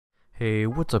Hey,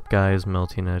 what's up guys,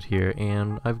 MeltyNet here,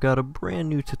 and I've got a brand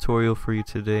new tutorial for you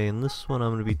today. In this one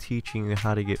I'm going to be teaching you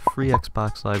how to get free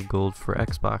Xbox Live Gold for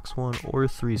Xbox One or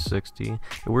 360.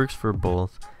 It works for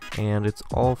both, and it's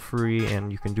all free,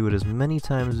 and you can do it as many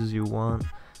times as you want.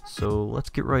 So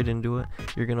let's get right into it.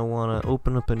 You're going to want to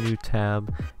open up a new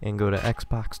tab and go to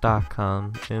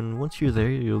xbox.com, and once you're there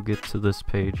you'll get to this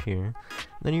page here.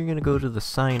 Then you're going to go to the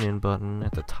sign in button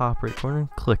at the top right corner and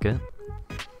click it.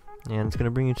 And it's going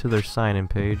to bring you to their sign-in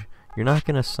page. You're not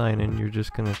going to sign in, you're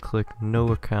just going to click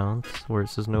no account. Where it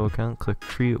says no account, click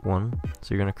create one.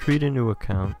 So you're going to create a new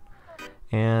account,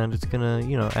 and it's going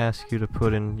to, ask you to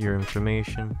put in your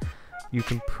information. You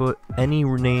can put any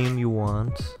name you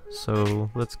want. So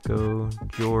let's go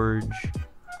George,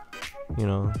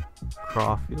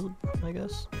 Crawfield, I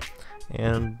guess.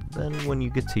 And then when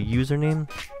you get to username,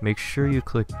 make sure you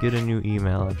click get a new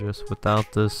email address.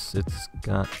 Without this, it's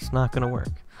not going to work.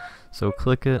 So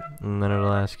click it, and then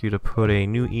it'll ask you to put a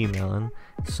new email in.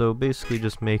 So basically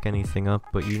just make anything up,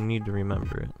 but you need to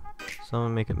remember it. So I'm going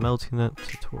to make it MeltyNet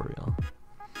tutorial.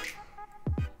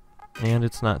 And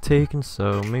it's not taken,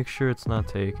 so make sure it's not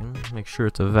taken. Make sure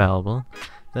it's available.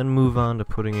 Then move on to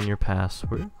putting in your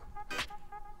password.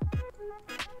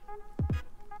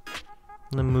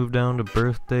 Then move down to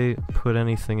birth date, put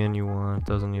anything in you want,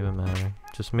 doesn't even matter.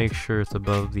 Just make sure it's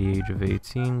above the age of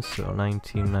 18, so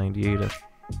 1998 at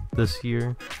this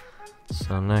year.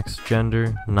 So next,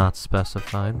 gender, not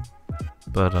specified,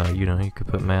 but you could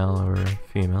put male or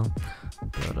female,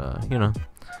 but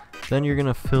then you're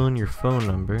gonna fill in your phone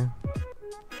number,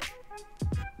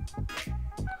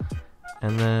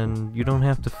 and then you don't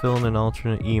have to fill in an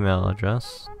alternate email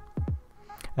address.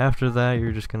 After that,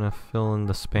 you're just gonna fill in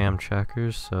the spam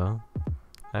checkers, so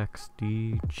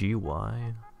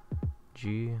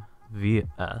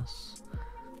XDGYGVS,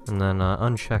 and then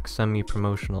uncheck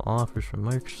semi-promotional offers from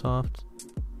Microsoft,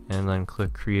 and then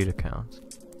click create account.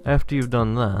 After you've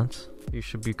done that, you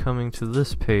should be coming to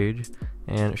this page,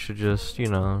 and it should just,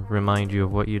 remind you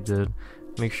of what you did.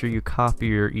 Make sure you copy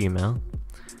your email,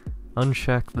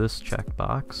 uncheck this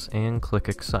checkbox, and click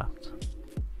accept.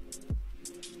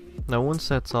 Now once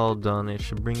that's all done, it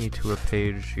should bring you to a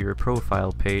page, your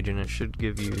profile page, and it should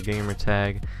give you your gamer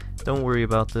tag. Don't worry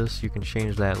about this, you can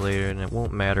change that later, and it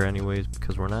won't matter anyways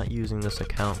because we're not using this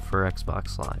account for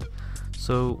Xbox Live.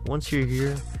 So once you're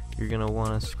here, you're going to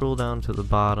want to scroll down to the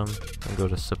bottom and go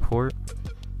to support.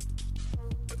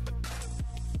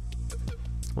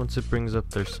 Once it brings up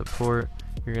their support,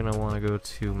 you're going to want to go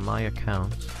to my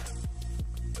account.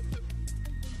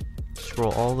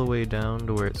 Scroll all the way down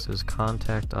to where it says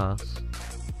contact us.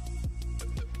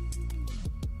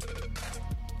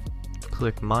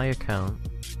 Click my account.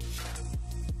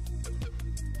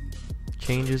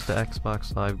 Changes to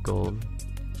Xbox Live Gold.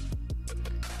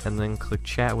 And then click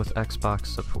chat with Xbox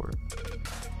support.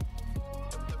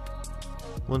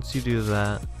 Once you do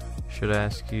that, it should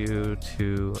ask you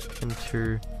to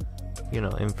enter,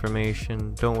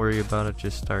 information. Don't worry about it,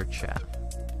 just start chat.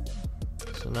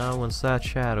 So now once that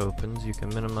chat opens, you can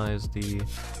minimize the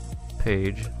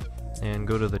page and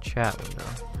go to the chat window.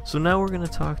 So now we're going to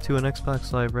talk to an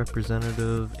Xbox Live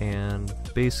representative and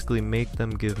basically make them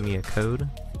give me a code.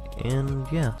 And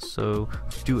yeah, so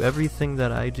do everything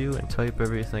that I do and type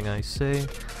everything I say.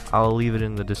 I'll leave it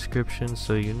in the description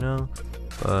so you know,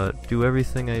 but do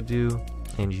everything I do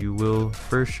and you will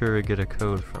for sure get a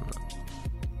code from them.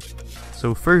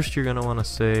 So first you're going to want to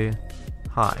say,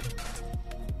 hi.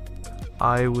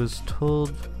 I was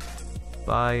told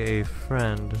by a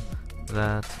friend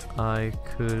that I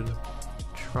could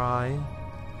try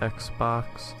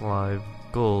Xbox Live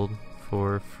Gold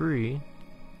for free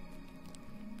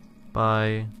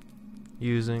by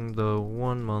using the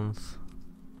 1 month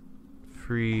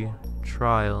free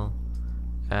trial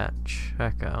at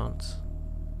checkout.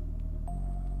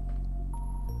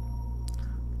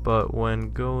 But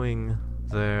when going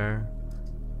there,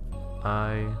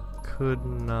 I could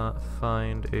not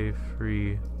find a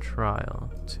free trial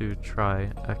to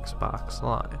try Xbox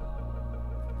Live.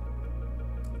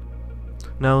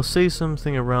 Now say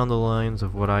something around the lines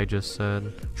of what I just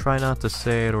said. Try not to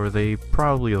say it or they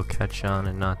probably will catch on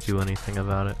and not do anything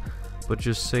about it. But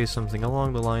just say something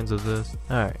along the lines of this.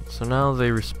 Alright, so now they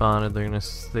responded.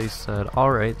 They said,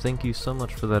 alright, thank you so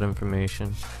much for that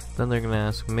information. Then they're gonna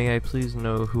ask, may I please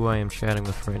know who I am chatting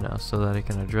with right now so that I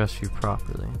can address you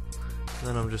properly.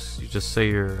 Then you just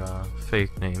say your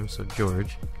fake name, so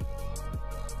George.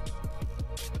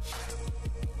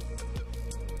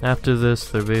 After this,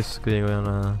 they're basically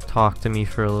gonna talk to me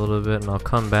for a little bit, and I'll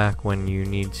come back when you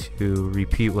need to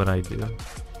repeat what I do.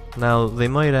 Now, they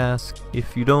might ask,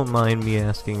 if you don't mind me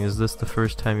asking, is this the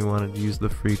first time you wanted to use the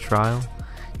free trial?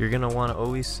 You're going to want to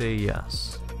always say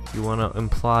yes. You want to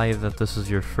imply that this is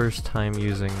your first time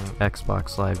using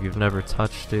Xbox Live. You've never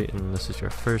touched it and this is your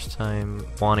first time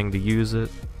wanting to use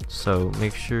it. So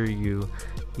make sure you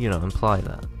imply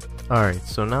that. Alright,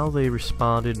 so now they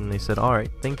responded and they said,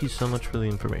 alright, thank you so much for the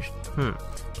information.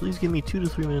 Please give me 2 to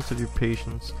 3 minutes of your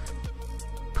patience.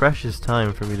 Precious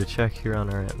time for me to check here on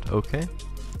our end, okay?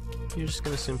 You're just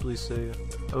gonna simply say,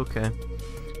 okay.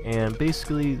 And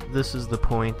basically, this is the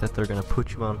point that they're gonna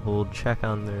put you on hold, check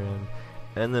on their end,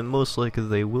 and then most likely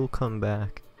they will come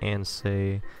back and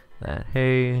say that,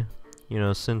 hey,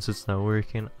 since it's not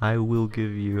working, I will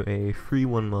give you a free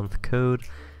 1-month code.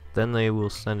 Then they will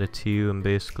send it to you, and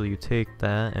basically you take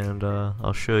that, and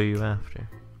I'll show you after.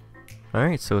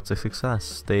 Alright, so it's a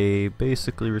success. They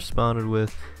basically responded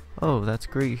with, oh, that's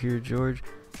great here, George.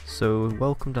 So,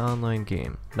 welcome to Online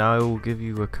Game. Now I will give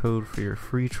you a code for your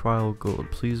free trial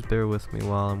gold. Please bear with me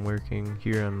while I'm working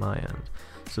here on my end.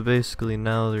 So basically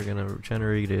now they're going to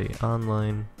generate a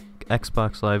online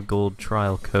Xbox Live Gold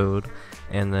trial code,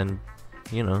 and then,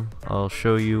 I'll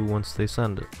show you once they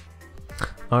send it.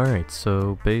 Alright,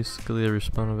 so basically I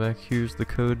responded back, here's the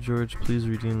code, George, please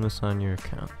redeem this on your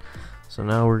account. So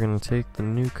now we're going to take the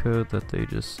new code that they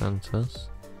just sent us.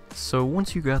 So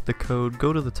once you got the code,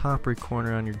 go to the top right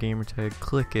corner on your gamertag,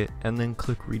 click it, and then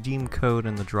click redeem code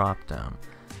in the drop down.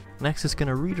 Next it's going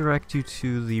to redirect you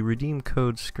to the redeem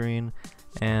code screen,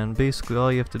 and basically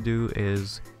all you have to do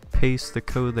is paste the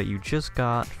code that you just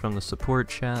got from the support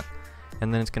chat,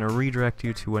 and then it's going to redirect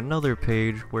you to another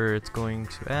page where it's going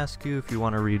to ask you if you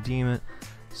want to redeem it,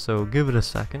 so give it a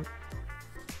second.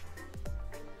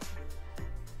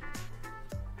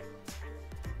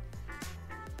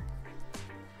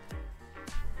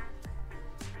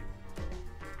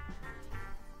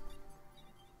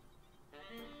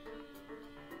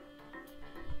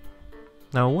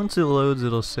 Now once it loads,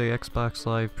 it'll say Xbox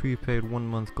Live prepaid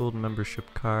 1-month gold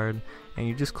membership card, and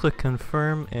you just click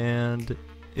confirm, and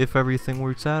if everything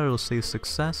works out, it'll say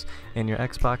success, and your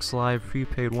Xbox Live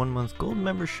prepaid 1-month gold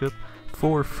membership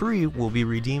for free will be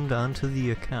redeemed onto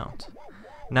the account.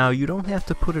 Now you don't have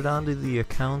to put it onto the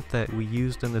account that we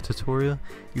used in the tutorial.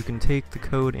 You can take the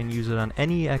code and use it on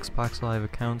any Xbox Live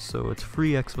account, so it's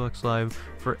free Xbox Live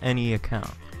for any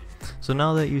account. So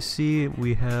now that you see,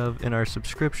 we have in our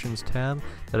subscriptions tab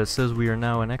that it says we are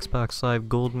now an Xbox Live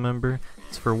Gold member.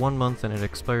 It's for 1 month and it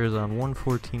expires on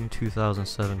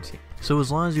 1/14/2017. So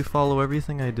as long as you follow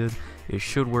everything I did, it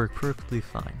should work perfectly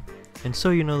fine. And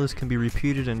so this can be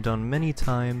repeated and done many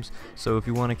times, so if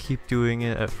you want to keep doing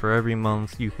it for every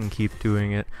month, you can keep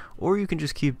doing it, or you can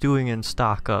just keep doing it and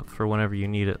stock up for whenever you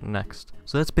need it next.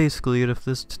 So that's basically it. If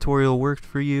this tutorial worked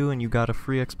for you and you got a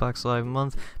free Xbox Live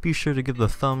month, be sure to give the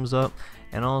thumbs up,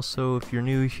 and also if you're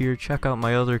new here, check out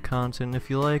my other content. If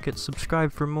you like it,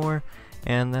 subscribe for more,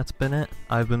 and that's been it.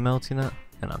 I've been Meltinut,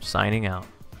 and I'm signing out.